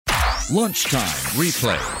Lunchtime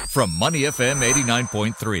replay from Money FM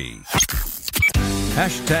 89.3.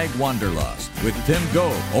 Hashtag Wanderlust with Tim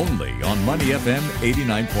Go only on Money FM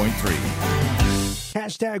 89.3.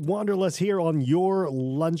 Hashtag Wanderlust here on your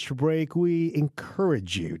lunch break. We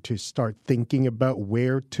encourage you to start thinking about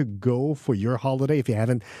where to go for your holiday. If you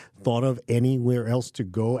haven't thought of anywhere else to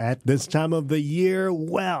go at this time of the year,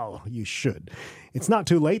 well, you should. It's not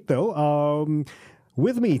too late, though.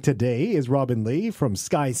 With me today is Robin Lee from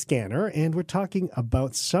Skyscanner, and we're talking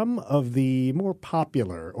about some of the more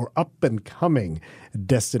popular or up-and-coming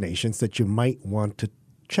destinations that you might want to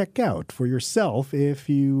check out for yourself if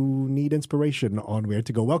you need inspiration on where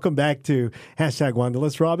to go. Welcome back to Hashtag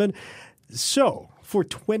Wanderlust, Robin. So, for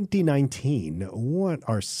 2019, what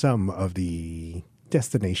are some of the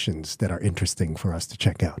destinations that are interesting for us to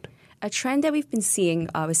check out? A trend that we've been seeing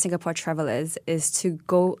with Singapore travelers is to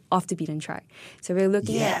go off the beaten track. So we're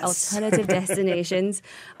looking at alternative destinations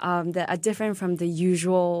that are different from the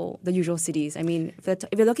usual cities. I mean, if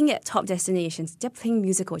you're looking at top destinations, they're playing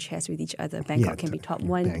musical chairs with each other. Bangkok can be top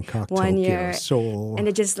Bangkok, one Tokyo, year, Seoul. and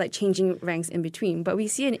they're just like changing ranks in between. But we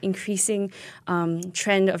see an increasing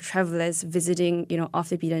trend of travelers visiting, off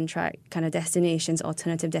the beaten track kind of destinations,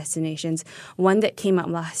 alternative destinations. One that came up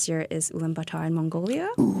last year is Ulaanbaatar in Mongolia.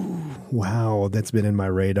 Wow, that's been in my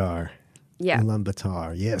radar. Yeah.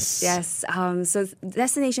 Ulaanbaatar, yes. Yes. So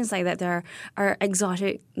destinations like that are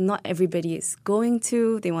exotic. Not everybody is going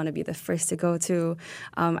to. They want to be the first to go to.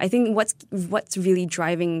 I think what's really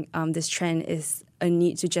driving this trend is a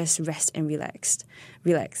need to just rest and relax.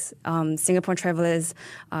 Singapore travelers,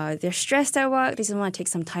 they're stressed at work. They just want to take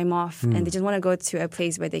some time off, and they just want to go to a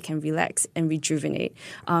place where they can relax and rejuvenate.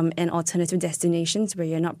 And alternative destinations where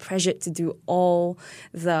you're not pressured to do all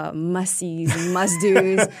the must-sees,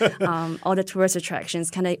 must-dos, all the tourist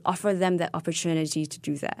attractions. Can I offer them that opportunity to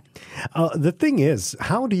do that? The thing is,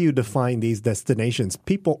 how do you define these destinations?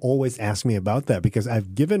 People always ask me about that because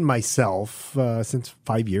I've given myself, since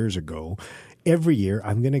 5 years ago, every year,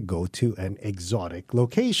 I'm going to go to an exotic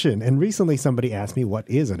location. And recently, somebody asked me, what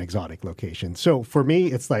is an exotic location? So for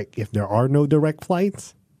me, it's like, if there are no direct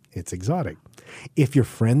flights, it's exotic. If your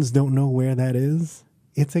friends don't know where that is,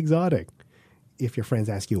 it's exotic. If your friends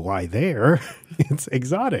ask you why there, it's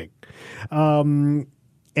exotic. And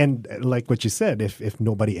like what you said, if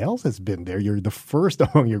nobody else has been there, you're the first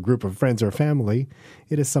among your group of friends or family,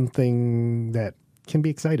 it is something that can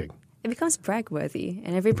be exciting. It becomes brag-worthy,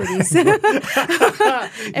 and everybody's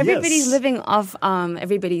living off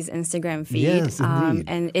everybody's Instagram feed. Yes, indeed.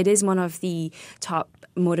 And it is one of the top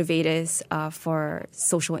motivators for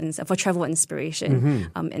for travel inspiration,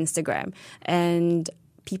 Instagram. And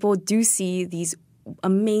people do see these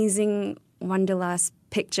amazing wanderlust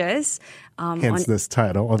pictures. Hence this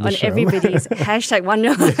title of the show. On everybody's hashtag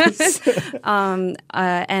wanderlust. And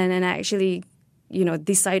actually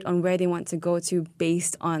decide on where they want to go to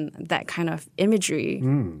based on that kind of imagery.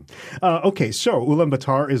 Okay, so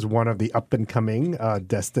Ulaanbaatar is one of the up-and-coming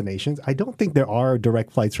destinations. I don't think there are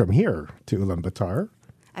direct flights from here to Ulaanbaatar.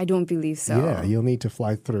 I don't believe so. Yeah, you'll need to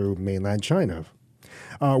fly through mainland China.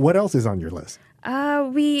 What else is on your list?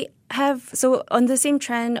 We have, so on the same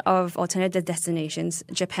trend of alternative destinations,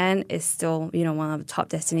 Japan is still, one of the top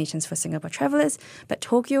destinations for Singapore travelers. But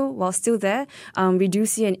Tokyo, while still there, we do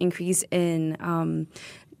see an increase in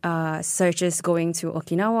searches going to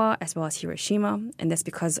Okinawa as well as Hiroshima, and that's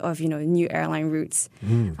because of new airline routes.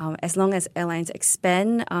 As long as airlines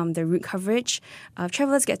expand the route coverage,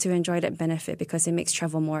 travelers get to enjoy that benefit because it makes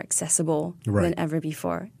travel more accessible than ever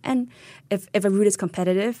before. And if a route is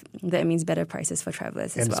competitive, that means better prices for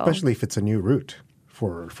travelers as well. And especially if it's a new route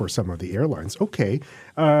for some of the airlines. Okay.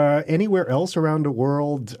 Anywhere else around the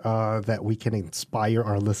world that we can inspire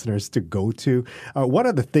our listeners to go to? One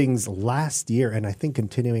of the things last year, and I think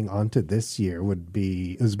continuing on to this year, would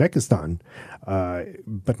be Uzbekistan.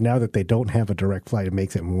 But now that they don't have a direct flight, it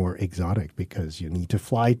makes it more exotic because you need to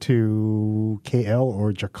fly to KL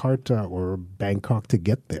or Jakarta or Bangkok to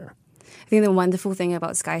get there. I think the wonderful thing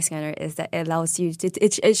about Skyscanner is that it allows you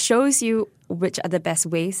it shows you which are the best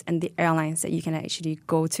ways and the airlines that you can actually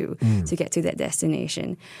go to get to that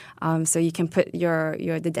destination. So you can put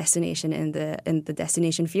the destination in the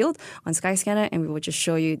destination field on Skyscanner, and we will just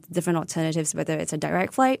show you different alternatives, whether it's a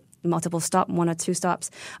direct flight, multiple stop, 1 or 2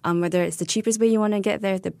 stops, whether it's the cheapest way you want to get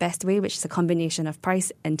there, the best way, which is a combination of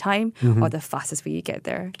price and time, or the fastest way you get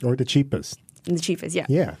there. Or the cheapest. And the cheapest, yeah.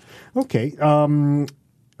 Yeah. Okay.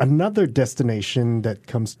 Another destination that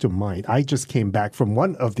comes to mind, I just came back from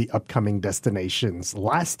one of the upcoming destinations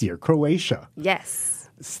last year, Croatia. Yes.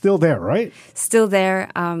 Still there, right? Still there.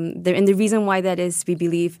 And the reason why that is, we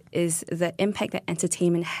believe, is the impact that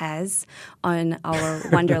entertainment has on our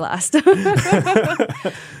wanderlust.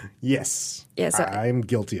 Yes. Yeah, so I'm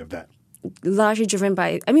guilty of that. Largely driven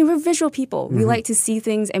by, we're visual people. We like to see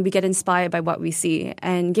things and we get inspired by what we see.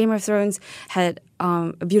 And Game of Thrones had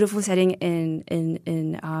a beautiful setting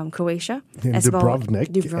in Croatia. In as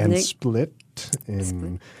Dubrovnik and Split.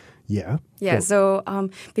 Yeah. Yeah, so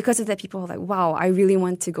because of that, people are like, wow, I really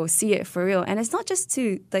want to go see it for real. And it's not just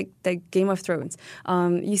to the Game of Thrones.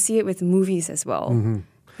 You see it with movies as well.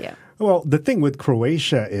 Yeah. Well, the thing with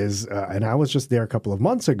Croatia is, and I was just there a couple of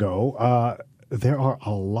months ago, there are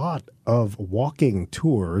a lot of walking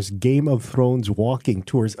tours, Game of Thrones walking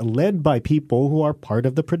tours, led by people who are part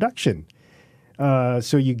of the production.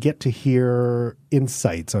 So you get to hear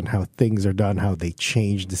insights on how things are done, how they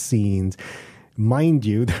change the scenes. Mind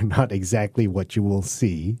you, they're not exactly what you will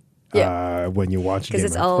see when you watch Game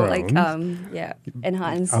of Thrones. Because it's all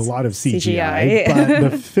enhanced. A lot of CGI.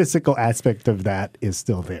 But the physical aspect of that is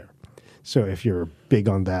still there. So if you're big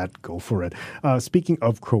on that, go for it. Speaking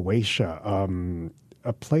of Croatia,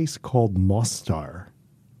 a place called Mostar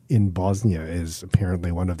in Bosnia is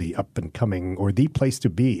apparently one of the up-and-coming, or the place to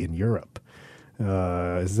be in Europe.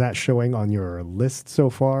 Is that showing on your list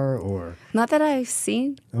so far, or not that I've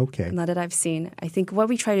seen? Okay, not that I've seen. I think what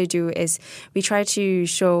we try to do is we try to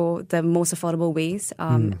show the most affordable ways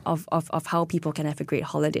of how people can have a great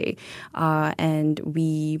holiday, and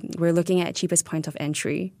we're looking at cheapest point of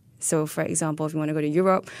entry. So, for example, if you want to go to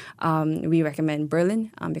Europe, we recommend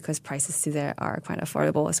Berlin because prices to there are quite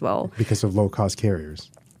affordable as well. Because of low-cost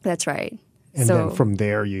carriers. That's right. And then from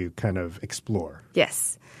there, you kind of explore.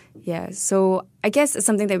 Yes. Yeah, so I guess it's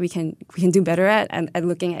something that we can do better at, and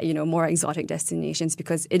looking at more exotic destinations,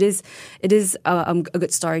 because it is a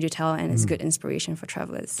good story to tell, and it's good inspiration for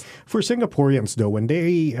travelers. For Singaporeans, though, when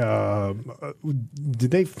they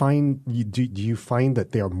do you find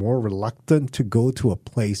that they are more reluctant to go to a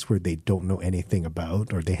place where they don't know anything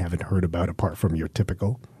about or they haven't heard about apart from your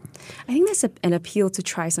typical? I think there's an appeal to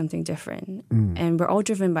try something different, and we're all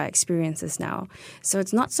driven by experiences now. So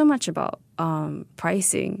it's not so much about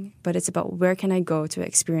pricing, but it's about where can I go to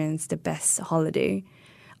experience the best holiday,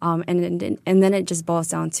 and then it just boils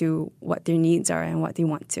down to what their needs are and what they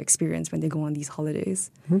want to experience when they go on these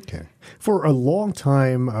holidays. Okay. For a long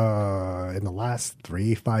time, in the last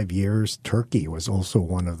 3-5 years, Turkey was also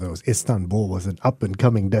one of those. Istanbul was an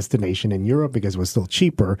up-and-coming destination in Europe because it was still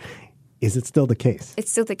cheaper. Is it still the case?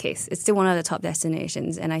 It's still the case. It's still one of the top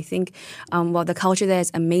destinations. And I think while the culture there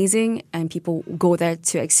is amazing and people go there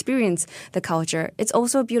to experience the culture, it's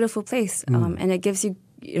also a beautiful place. And it gives you,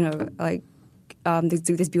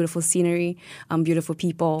 this beautiful scenery, beautiful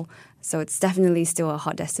people. So it's definitely still a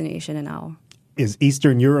hot destination now. Is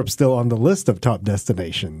Eastern Europe still on the list of top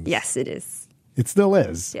destinations? Yes, it is. It still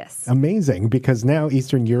is. Yes. Amazing, because now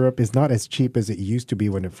Eastern Europe is not as cheap as it used to be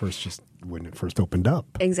when it first opened up.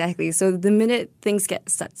 Exactly. So the minute things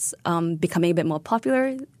starts becoming a bit more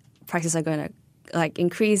popular, prices are going to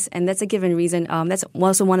increase, and that's a given reason. That's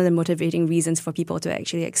also one of the motivating reasons for people to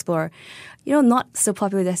actually explore, not so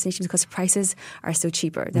popular destinations, because prices are so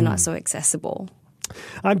cheaper. They're not so accessible.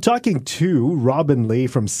 I'm talking to Robin Lee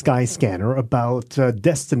from Skyscanner about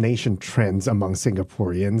destination trends among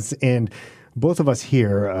Singaporeans, and both of us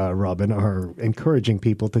here, Robin, are encouraging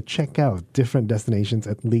people to check out different destinations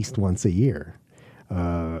at least once a year.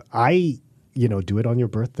 I do it on your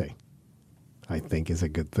birthday, I think is a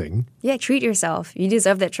good thing. Yeah, treat yourself. You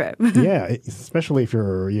deserve that trip. Yeah, especially if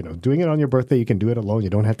you're, doing it on your birthday, you can do it alone. You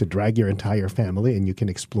don't have to drag your entire family, and you can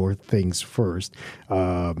explore things first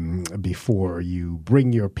before you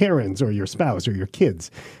bring your parents or your spouse or your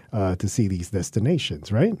kids to see these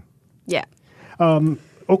destinations, right? Yeah.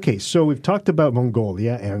 Okay, so we've talked about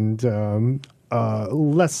Mongolia and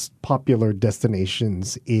less popular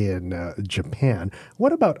destinations in Japan.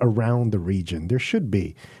 What about around the region? There should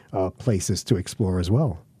be places to explore as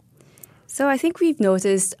well. So I think we've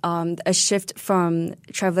noticed a shift from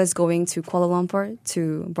travelers going to Kuala Lumpur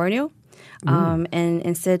to Borneo. And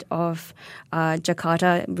instead of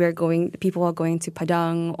Jakarta, people are going to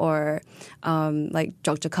Padang or like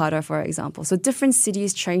Yogyakarta, for example. So different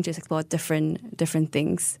cities trying to explore different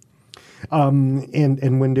things.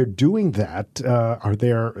 And when they're doing that,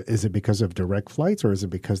 is it because of direct flights, or is it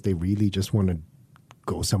because they really just want to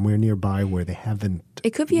go somewhere nearby where they haven't? It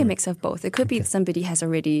could be a mix of both. It could be that somebody has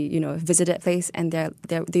already, visited a place and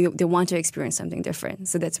they want to experience something different.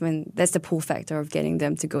 So that's the pull factor of getting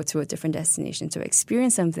them to go to a different destination to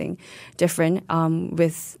experience something different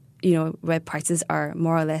with where prices are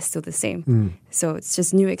more or less still the same. So it's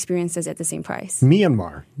just new experiences at the same price.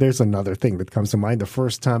 Myanmar, there's another thing that comes to mind. The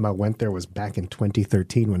first time I went there was back in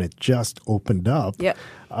 2013 when it just opened up. Yep.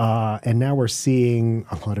 And now we're seeing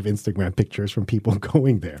a lot of Instagram pictures from people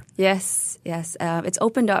going there. Yes. It's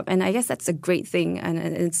opened up, and I guess that's a great thing, and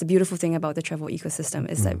it's a beautiful thing about the travel ecosystem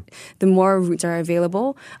is that the more routes are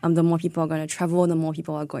available, the more people are going to travel, the more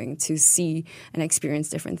people are going to see and experience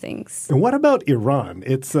different things. And what about Iran?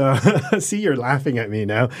 It's see, you're laughing at me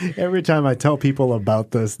now. Every time I tell people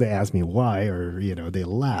about this, they ask me why, or they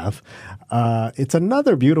laugh. It's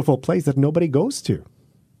another beautiful place that nobody goes to.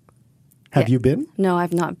 Have you been? No,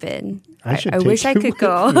 I've not been. I wish I could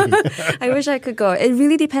go. I wish I could go. It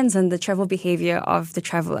really depends on the travel behavior of the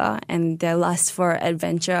traveler and their lust for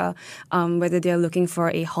adventure, whether they're looking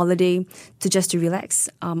for a holiday to relax,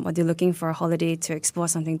 or they're looking for a holiday to explore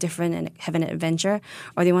something different and have an adventure,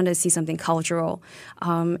 or they want to see something cultural.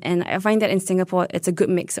 And I find that in Singapore, it's a good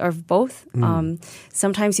mix of both.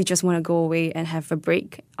 Sometimes you just want to go away and have a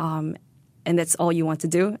break. And that's all you want to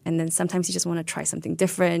do. And then sometimes you just want to try something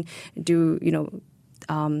different, do,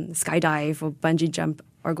 skydive or bungee jump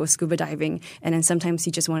or go scuba diving. And then sometimes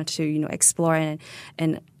you just want to, explore and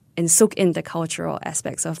soak in the cultural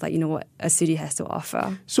aspects of what a city has to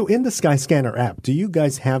offer. So in the Skyscanner app, do you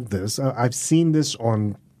guys have this? I've seen this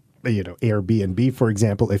on Airbnb, for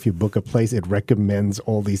example. If you book a place, it recommends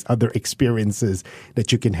all these other experiences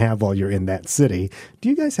that you can have while you're in that city. Do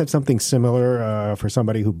you guys have something similar for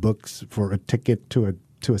somebody who books for a ticket to a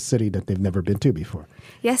city that they've never been to before?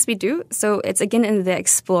 Yes, we do. So it's again in the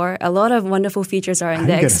Explore. A lot of wonderful features are in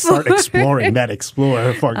the Explore. I'm going to start exploring that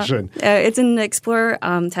Explore function. It's in the Explore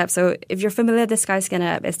tab. So if you're familiar with the Skyscanner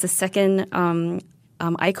app, it's the second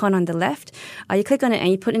icon on the left. You click on it and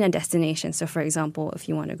you put in a destination. So, for example, if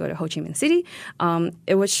you want to go to Ho Chi Minh City,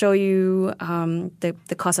 it would show you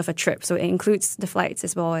the cost of a trip. So it includes the flights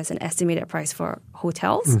as well as an estimated price for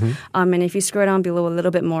hotels. And if you scroll down below a little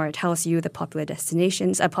bit more, it tells you the popular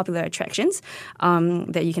destinations, popular attractions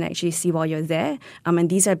that you can actually see while you're there. And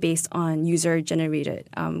these are based on user-generated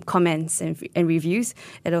comments and reviews.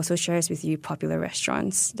 It also shares with you popular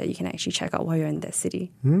restaurants that you can actually check out while you're in that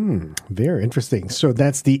city. Very interesting. So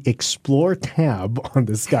that's the Explore tab on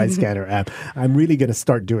the Skyscanner app. I'm really going to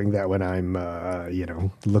start doing that when I'm,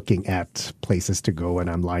 looking at places to go and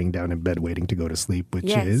I'm lying down in bed waiting to go to sleep,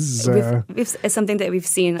 which is... It's something that we've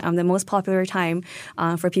seen. The most popular time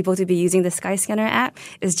for people to be using the Skyscanner app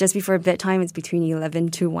is just before bedtime. It's between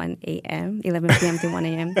 11 to 1 a.m., 11 p.m. to 1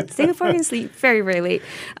 a.m. Singaporeans sleep very, very late.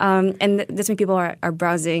 And that's when people are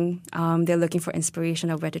browsing. They're looking for inspiration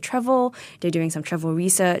of where to travel. They're doing some travel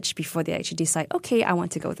research before they actually decide, okay, I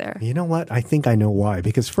want to go there. You know what? I think I know why.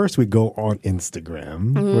 Because first we go on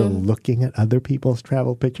Instagram. We're looking at other people's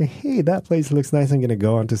travel picture. Hey, that place looks nice. I'm going to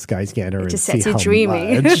go onto Skyscanner and see how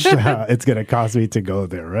dreaming. much it's going to cost me to go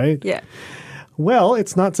there, right? Yeah. Well,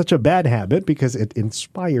 it's not such a bad habit because it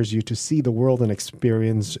inspires you to see the world and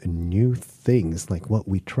experience new things like what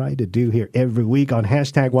we try to do here every week on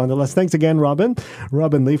Hashtag Wanderlust. Thanks again, Robin.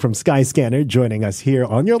 Robin Lee from Skyscanner joining us here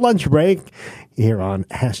on your lunch break here on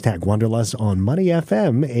Hashtag Wanderlust on Money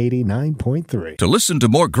FM 89.3. To listen to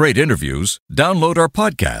more great interviews, download our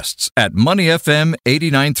podcasts at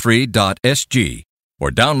moneyfm893.sg or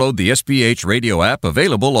download the SPH radio app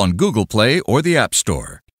available on Google Play or the App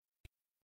Store.